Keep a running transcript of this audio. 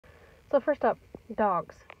So first up,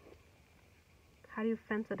 dogs. How do you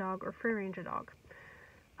fence a dog or free range a dog?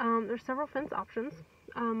 There's several fence options.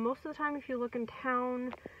 Most of the time, if you look in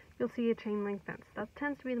town, you'll see a chain link fence. That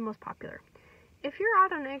tends to be the most popular. If you're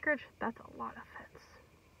out on acreage, that's a lot of fence.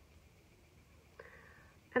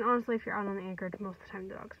 And honestly, if you're out on the acreage, most of the time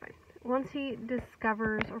the dog's fine. Once he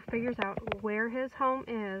discovers or figures out where his home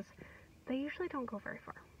is, they usually don't go very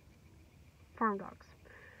far. Farm dogs.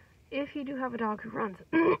 If you do have a dog who runs,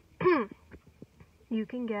 you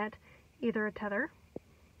can get either a tether,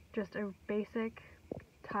 just a basic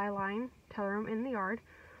tie line, tether them in the yard,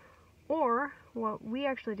 or what we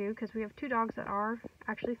actually do, because we have 2 dogs that are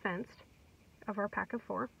actually fenced, of our pack of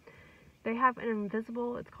 4, they have an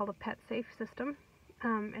invisible, it's called a pet safe system,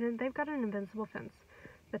 and they've got an invisible fence.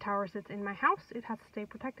 The tower sits in my house, it has to stay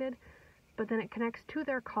protected, but then it connects to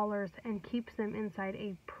their collars and keeps them inside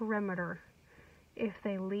a perimeter. If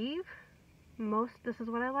they leave, this is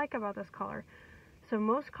what I like about this collar. So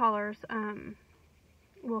most collars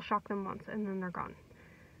will shock them once and then they're gone.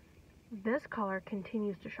 This collar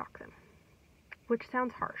continues to shock them, which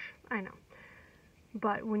sounds harsh, I know.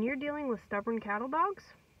 But when you're dealing with stubborn cattle dogs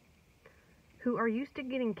who are used to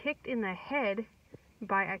getting kicked in the head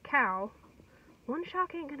by a cow, one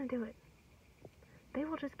shock ain't gonna do it. They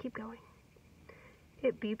will just keep going.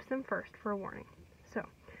 It beeps them first for a warning. So,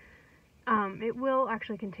 it will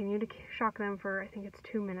actually continue to shock them for, I think it's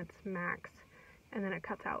 2 minutes max, and then it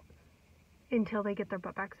cuts out until they get their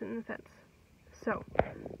butt backs in the fence. So,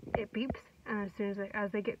 it beeps, and as soon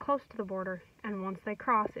as they get close to the border, and once they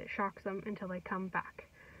cross, it shocks them until they come back.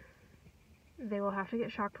 They will have to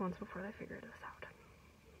get shocked once before they figure this out.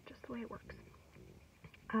 Just the way it works.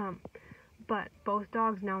 But both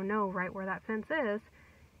dogs now know right where that fence is,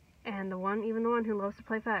 and even the one who loves to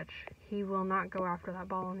play fetch, he will not go after that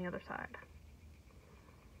ball on the other side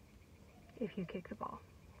if you kick the ball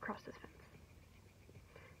across his fence,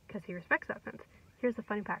 because he respects that fence. Here's the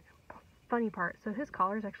funny part. So his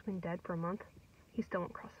collar's actually been dead for a month. He still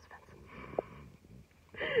won't cross his fence.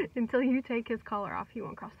 Until you take his collar off, he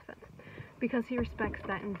won't cross the fence, because he respects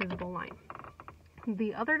that invisible line.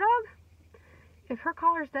 The other dog, if her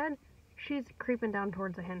collar's dead, she's creeping down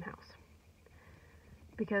towards the hen house,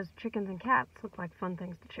 because chickens and cats look like fun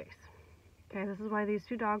things to chase. Okay, this is why these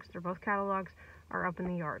 2 dogs, they're both cattle dogs, are up in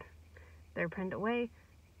the yard. They're penned away.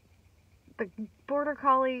 The border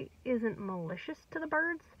collie isn't malicious to the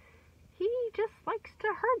birds. He just likes to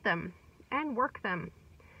herd them and work them,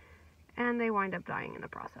 and they wind up dying in the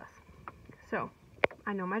process. So,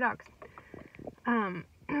 I know my dogs.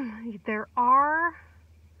 There are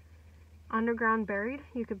underground buried.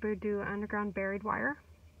 You could do underground buried wire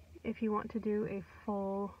if you want to do a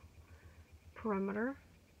full perimeter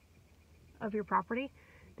of your property.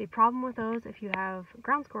 The problem with those, if you have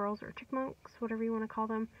ground squirrels or chipmunks, whatever you want to call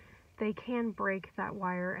them, they can break that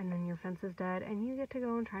wire and then your fence is dead, and you get to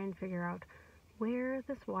go and try and figure out where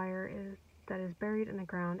this wire is that is buried in the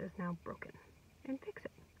ground is now broken and fix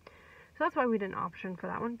it. So that's why we didn't option for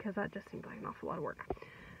that one, because that just seemed like an awful lot of work.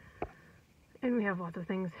 And we have lots of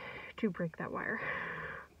things to break that wire.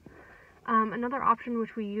 Another option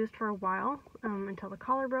which we used for a while, until the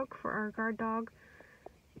collar broke for our guard dog,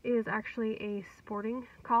 is actually a sporting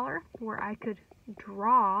collar where I could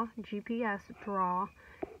GPS draw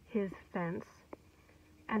his fence,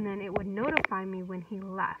 and then it would notify me when he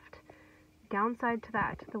left. Downside to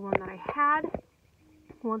that, the one that I had,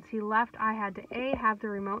 once he left, I had to A, have the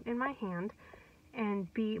remote in my hand,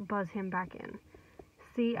 and B, buzz him back in.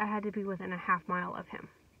 C, I had to be within a half mile of him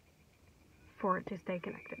for it to stay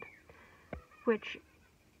connected, which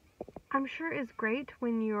I'm sure is great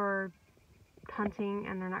when you're hunting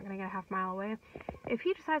and they're not going to get a half mile away. If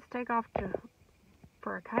he decides to take off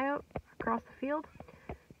for a coyote across the field,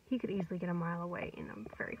 he could easily get a mile away in a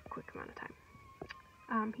very quick amount of time.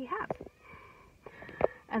 He has.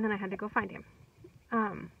 And then I had to go find him.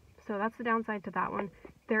 So that's the downside to that one.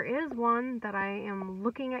 There is one that I am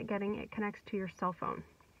looking at getting. It connects to your cell phone.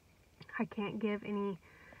 I can't give any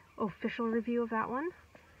official review of that one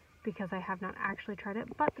because I have not actually tried it,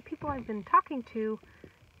 but the people I've been talking to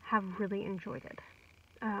have really enjoyed it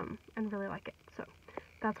and really like it. So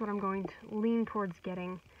that's what I'm going to lean towards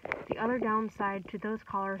getting. The other downside to those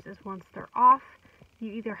collars is once they're off,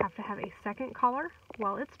 you either have to have a second collar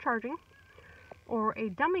while it's charging, or a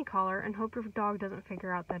dummy collar and hope your dog doesn't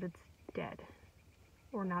figure out that it's dead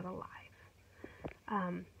or not alive.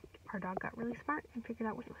 Our dog got really smart and figured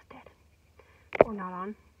out when it was dead or not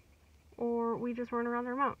on, or we just run around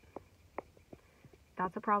the remote.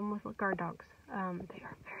 That's a problem with guard dogs. They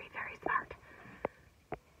are very, very smart.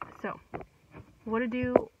 So, what to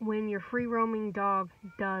do when your free roaming dog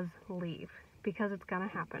does leave? because it's going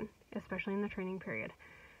to happen, especially in the training period.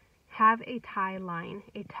 Have a tie line,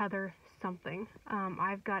 a tether, something.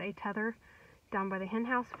 I've got a tether down by the hen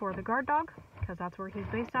house for the guard dog, because that's where he's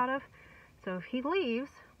based out of. So if he leaves,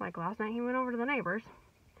 like last night he went over to the neighbors,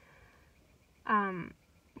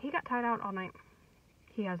 he got tied out all night.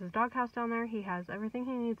 He has his doghouse down there, he has everything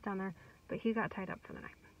he needs down there, but he got tied up for the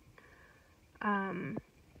night.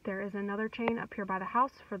 There is another chain up here by the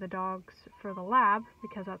house for the dogs, for the lab,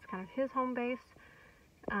 because that's kind of his home base.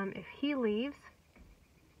 If he leaves,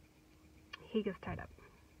 he gets tied up.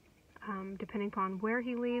 Depending upon where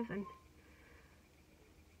he leaves and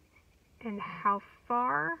how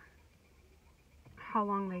far, how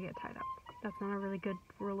long they get tied up. That's not a really good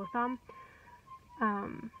rule of thumb.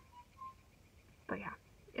 But yeah,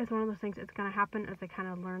 it's one of those things, it's going to happen as they kind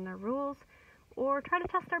of learn their rules or try to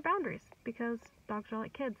test their boundaries, because dogs are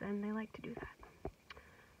like kids and they like to do that.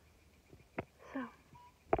 So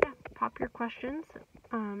yeah, pop your questions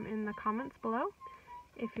in the comments below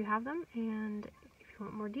if you have them, and if you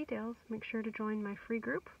want more details, make sure to join my free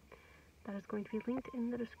group that is going to be linked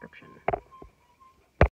in the description.